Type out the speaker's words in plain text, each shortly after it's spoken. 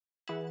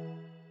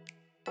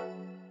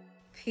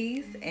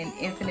Peace and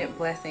infinite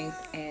blessings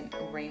and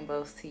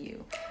rainbows to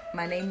you.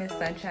 My name is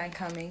Sunshine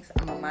Cummings.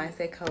 I'm a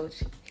mindset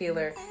coach,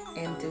 healer,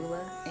 and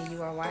doula, and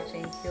you are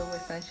watching Heal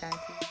with Sunshine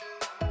TV.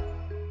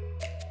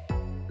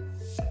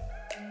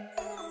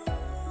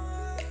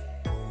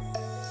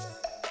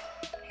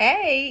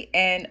 Hey,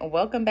 and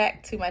welcome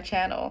back to my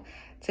channel.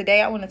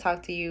 Today I want to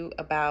talk to you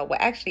about,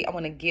 I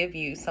want to give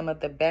you some of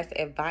the best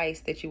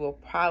advice that you will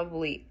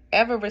probably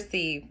ever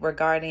receive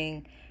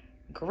regarding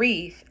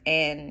grief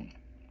and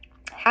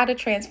how to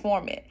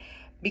transform it.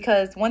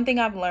 Because one thing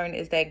I've learned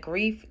is that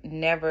grief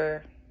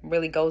never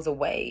really goes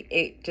away.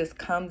 It just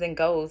comes and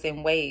goes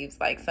in waves.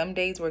 Like some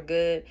days we're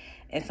good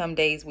and some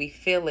days we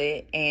feel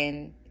it,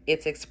 and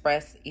it's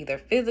expressed either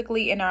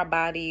physically in our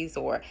bodies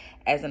or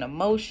as an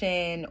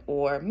emotion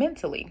or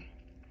mentally.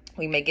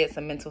 We may get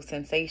some mental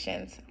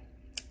sensations.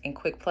 And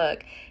quick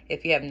plug,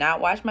 if you have not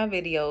watched my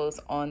videos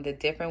on the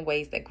different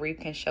ways that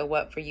grief can show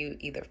up for you,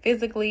 either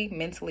physically,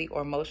 mentally,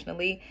 or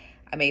emotionally,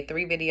 I made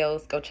 3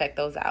 videos. Go check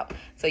those out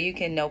so you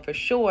can know for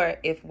sure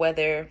if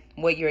whether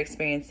what you're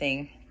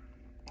experiencing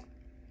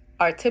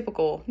are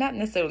typical, not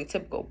necessarily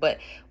typical, but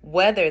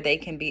whether they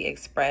can be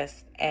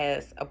expressed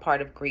as a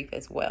part of grief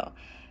as well.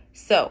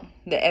 So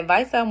the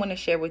advice I want to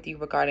share with you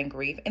regarding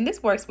grief, and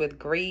this works with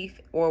grief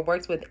or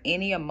works with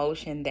any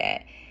emotion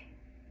that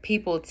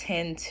people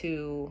tend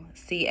to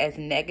see as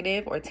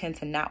negative or tend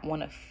to not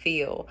want to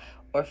feel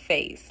or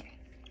face.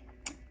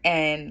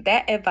 And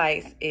that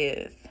advice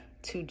is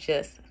to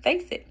just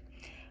face it,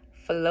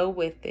 flow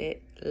with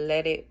it,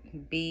 let it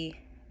be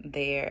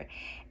there.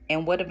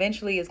 And what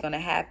eventually is going to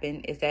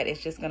happen is that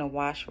it's just going to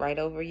wash right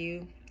over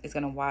you. It's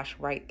going to wash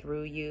right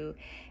through you,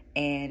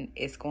 and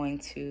it's going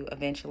to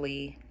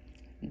eventually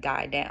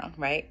die down,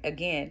 right?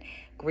 Again,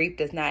 grief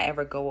does not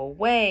ever go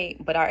away,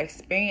 but our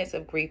experience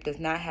of grief does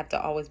not have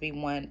to always be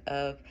one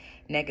of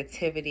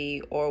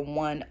negativity or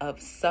one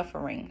of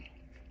suffering,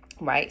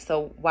 right?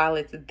 So while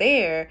it's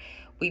there,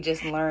 we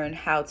just learn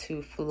how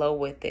to flow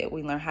with it.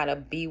 We learn how to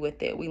be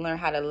with it. We learn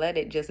how to let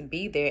it just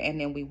be there, and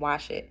then we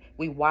watch it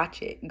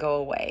go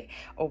away,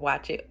 or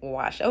watch it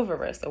wash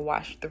over us or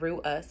wash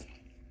through us,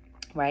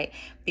 right?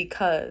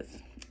 Because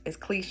as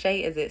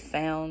cliche as it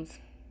sounds,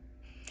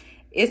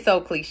 it's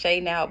so cliche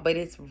now, but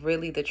it's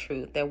really the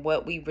truth that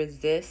what we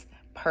resist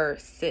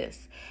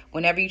persists.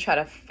 Whenever you try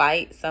to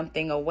fight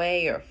something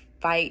away or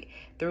fight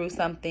through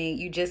something,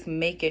 you just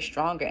make it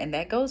stronger. And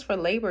that goes for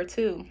labor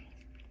too.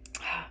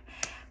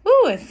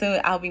 Ooh, and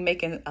soon I'll be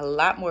making a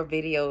lot more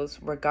videos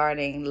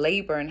regarding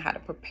labor and how to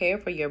prepare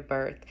for your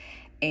birth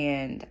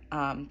and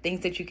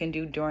things that you can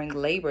do during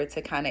labor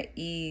to kind of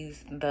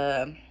ease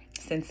the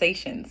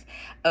sensations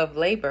of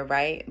labor,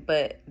 right?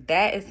 But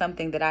that is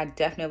something that I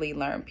definitely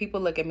learned. People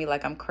look at me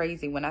like I'm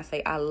crazy when I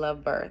say I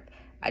love birth.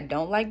 I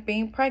don't like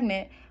being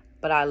pregnant,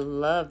 but I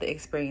love the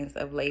experience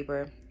of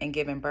labor and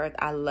giving birth.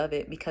 I love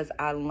it because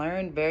I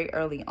learned very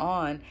early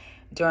on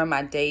during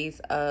my days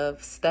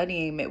of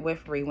studying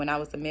midwifery when I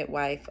was a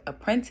midwife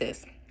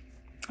apprentice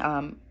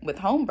with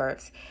home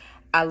births.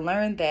 I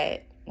learned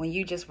that when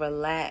you just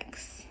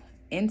relax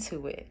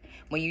into it,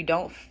 when you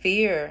don't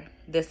fear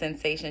the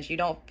sensations, you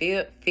don't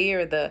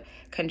fear the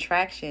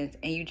contractions,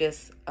 and you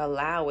just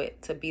allow it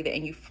to be there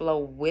and you flow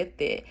with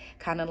it,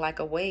 kind of like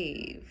a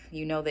wave.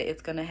 You know that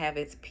it's going to have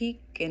its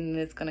peak and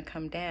it's going to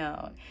come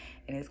down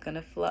and it's going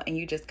to flow, and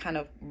you just kind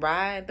of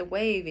ride the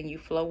wave and you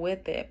flow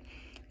with it.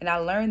 And I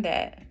learned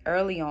that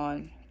early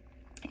on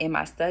in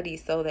my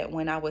studies, so that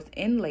when I was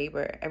in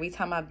labor, every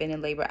time I've been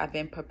in labor, I've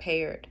been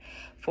prepared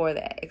for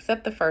that,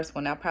 except the first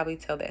one. I'll probably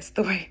tell that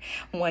story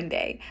one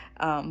day.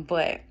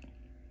 But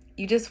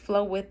you just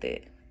flow with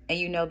it, and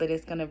you know that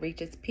it's going to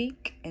reach its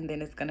peak and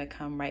then it's going to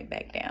come right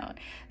back down.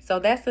 So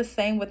that's the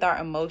same with our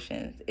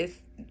emotions. It's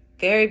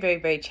very, very,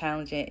 very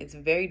challenging. It's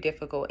very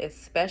difficult,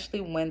 especially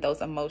when those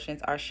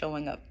emotions are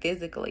showing up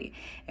physically.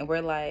 And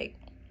we're like,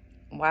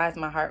 why is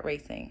my heart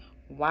racing?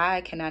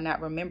 Why can I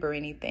not remember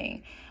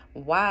anything?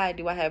 Why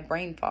do I have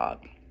brain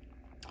fog?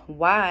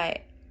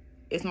 Why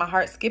is my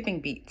heart skipping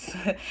beats?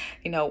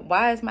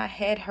 Why is my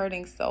head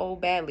hurting so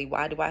badly?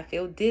 Why do I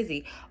feel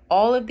dizzy?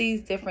 All of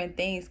these different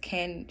things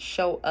can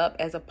show up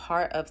as a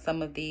part of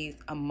some of these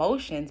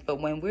emotions. But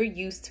when we're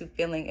used to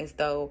feeling as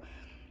though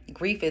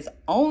grief is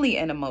only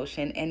an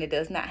emotion and it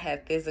does not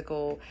have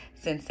physical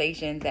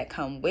sensations that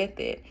come with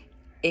it,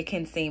 it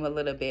can seem a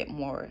little bit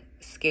more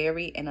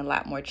scary and a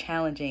lot more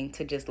challenging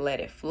to just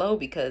let it flow,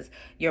 because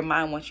your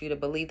mind wants you to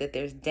believe that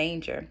there's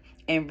danger.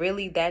 And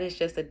really, that is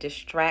just a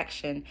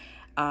distraction,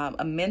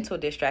 a mental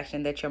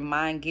distraction that your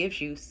mind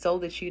gives you so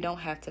that you don't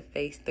have to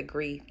face the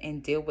grief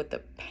and deal with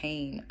the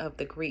pain of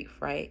the grief,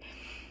 right?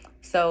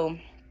 So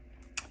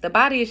the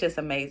body is just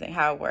amazing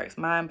how it works.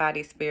 Mind,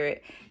 body,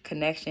 spirit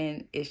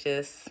connection is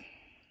just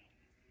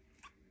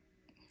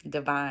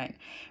divine,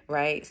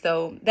 right?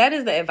 So that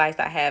is the advice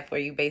I have for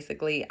you.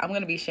 Basically, I'm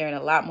going to be sharing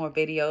a lot more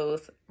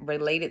videos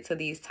related to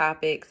these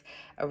topics,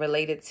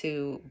 related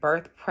to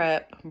birth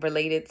prep,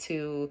 related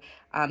to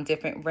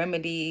different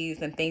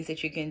remedies and things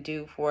that you can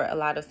do for a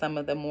lot of some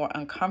of the more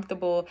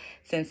uncomfortable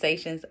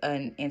sensations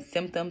and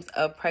symptoms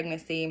of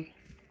pregnancy.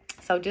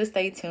 So just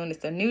stay tuned.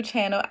 It's a new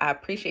channel. I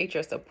appreciate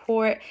your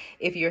support.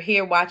 If you're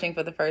here watching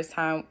for the first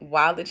time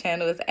while the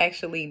channel is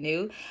actually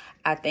new,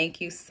 I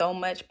thank you so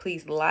much.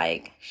 Please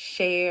like,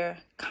 share,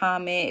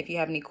 comment. If you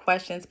have any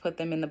questions, put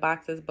them in the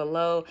boxes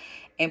below.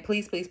 And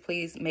please, please,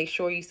 please make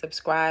sure you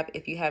subscribe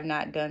if you have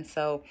not done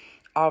so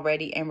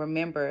already. And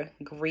remember,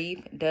 grief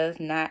does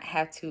not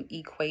have to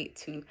equate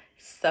to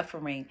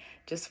suffering.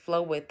 Just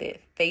flow with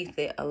it, face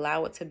it,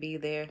 allow it to be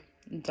there.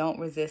 Don't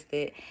resist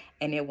it,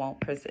 and it won't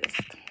persist.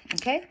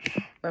 Okay?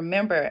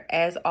 Remember,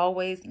 as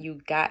always,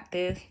 you got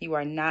this. You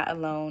are not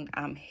alone.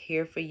 I'm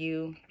here for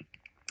you.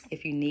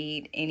 If you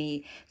need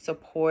any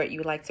support, you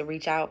would like to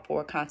reach out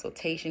for a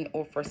consultation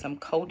or for some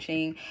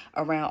coaching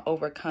around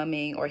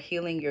overcoming or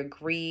healing your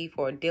grief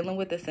or dealing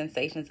with the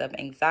sensations of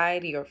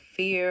anxiety or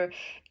fear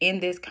in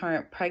this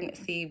current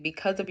pregnancy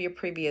because of your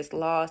previous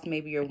loss.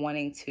 Maybe you're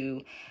wanting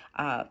to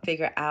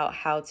figure out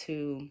how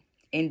to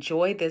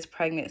enjoy this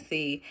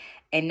pregnancy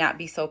and not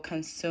be so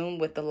consumed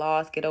with the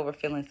loss, get over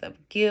feelings of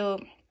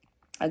guilt.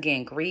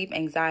 Again, grief,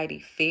 anxiety,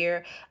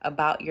 fear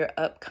about your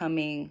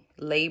upcoming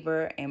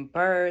labor and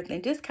birth,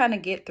 and just kind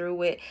of get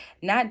through it,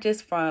 not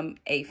just from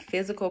a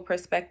physical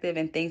perspective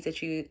and things that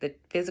the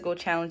physical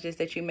challenges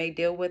that you may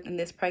deal with in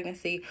this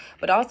pregnancy,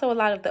 but also a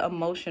lot of the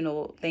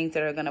emotional things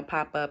that are going to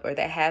pop up or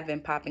that have been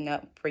popping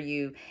up for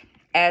you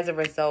as a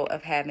result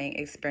of having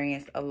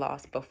experienced a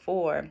loss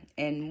before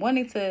and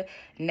wanting to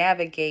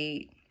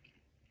navigate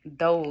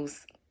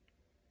those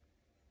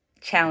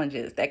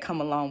challenges that come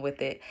along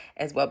with it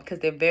as well, because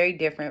they're very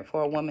different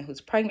for a woman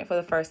who's pregnant for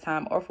the first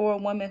time or for a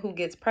woman who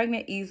gets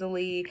pregnant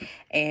easily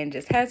and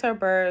just has her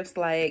births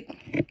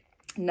like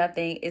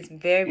nothing. It's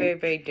very, very,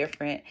 very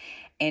different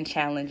and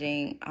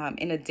challenging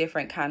in a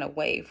different kind of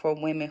way for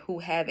women who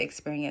have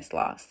experienced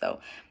loss.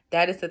 So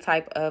that is the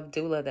type of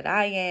doula that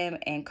I am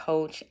and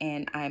coach,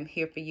 and I'm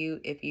here for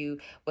you. If you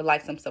would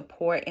like some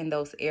support in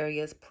those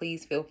areas,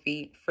 please feel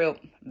free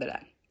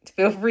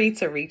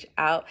to reach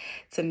out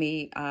to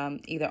me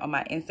either on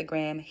my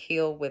Instagram,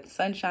 Heal with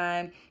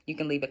Sunshine. You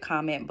can leave a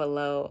comment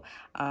below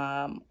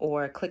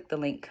or click the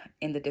link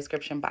in the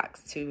description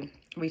box to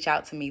reach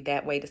out to me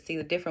that way to see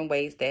the different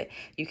ways that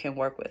you can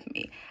work with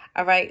me.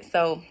 All right,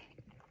 so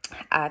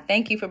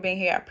thank you for being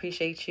here. I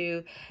appreciate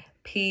you.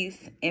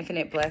 Peace,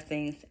 infinite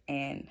blessings,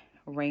 and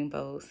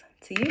rainbows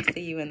to you.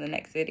 See you in the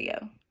next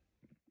video.